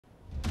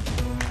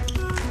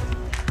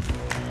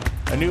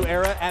A new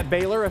era at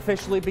Baylor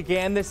officially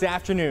began this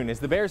afternoon as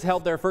the Bears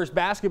held their first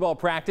basketball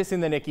practice in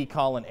the Nicki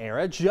Collen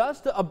era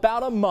just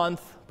about a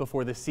month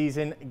before the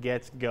season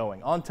gets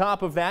going. On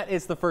top of that,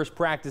 it's the first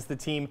practice the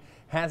team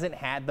hasn't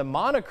had the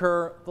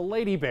moniker the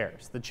Lady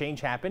Bears. The change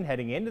happened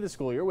heading into the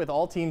school year with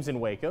all teams in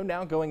Waco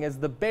now going as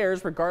the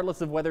Bears regardless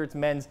of whether it's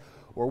men's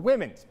or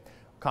women's.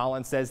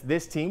 Collen says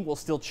this team will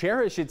still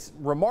cherish its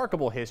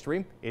remarkable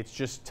history. It's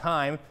just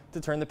time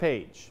to turn the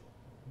page.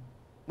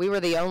 We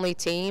were the only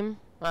team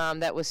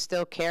that was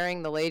still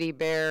carrying the Lady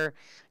Bear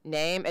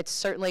name. It's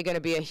certainly going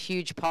to be a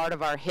huge part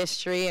of our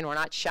history, and we're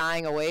not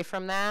shying away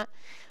from that.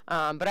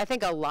 But I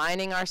think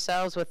aligning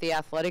ourselves with the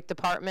athletic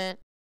department.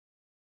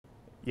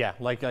 Yeah,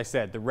 like I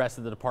said, the rest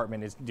of the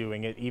department is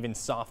doing it, even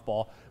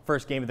softball.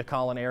 First game of the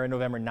Collen era,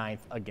 November 9th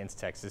against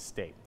Texas State.